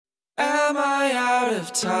Am I out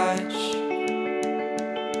of touch?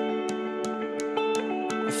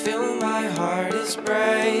 I feel my heart is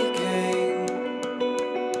breaking.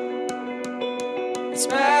 It's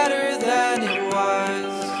better than it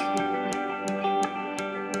was,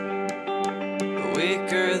 but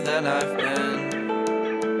weaker than I've been.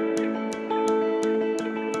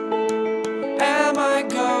 Am I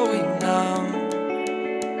going numb?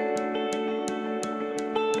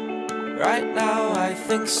 Right now I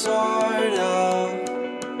think sort of.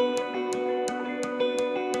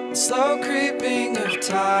 The slow creeping of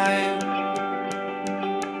time,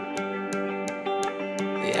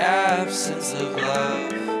 the absence of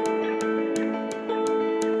love.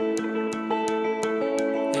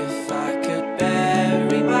 If I could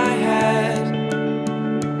bury my head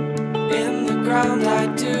in the ground,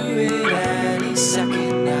 I'd do it any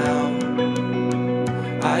second now.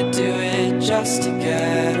 I'd do it just to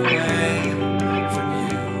get away from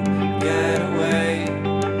you, get away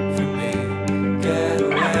from me, get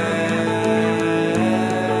away.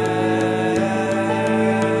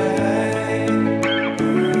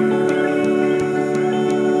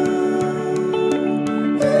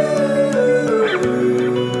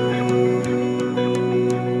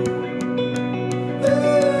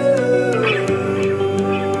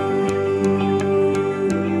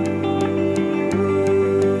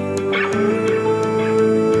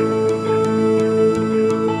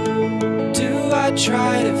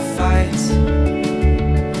 Try to fight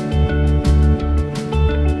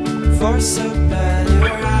force a better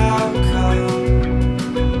outcome,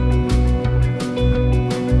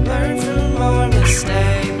 learn from our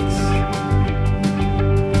mistakes.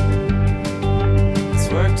 It's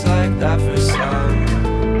worked like that for some,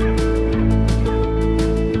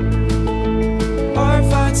 or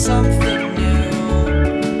find something new,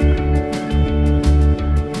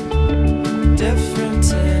 different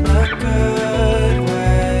in a good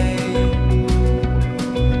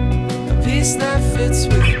that fits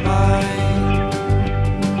with mine,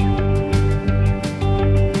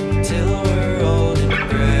 till we're old and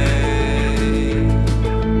gray.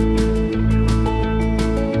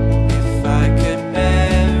 If I could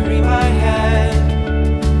bury my head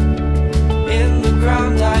in the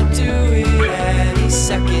ground, I'd do it any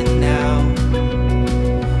second now.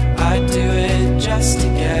 I'd do it just to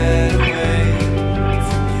get away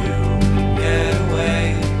from you, get away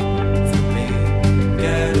from me,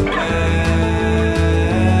 get away.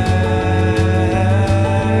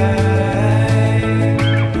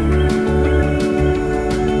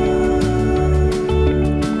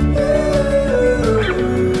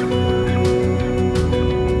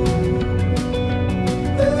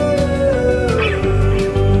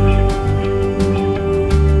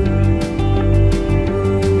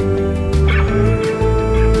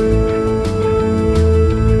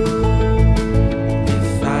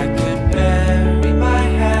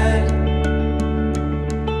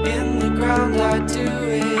 I'd do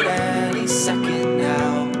it any second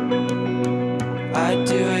now. I'd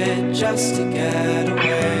do it just to get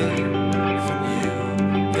away from you,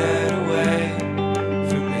 get away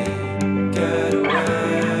from me, get away.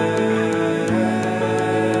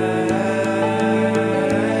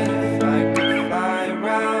 If I could fly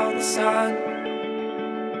around the sun,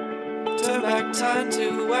 turn back time to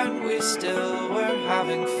when we still were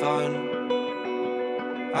having fun,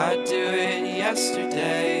 I'd do it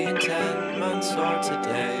yesterday, in 10 months or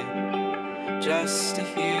today, just to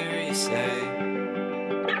hear you say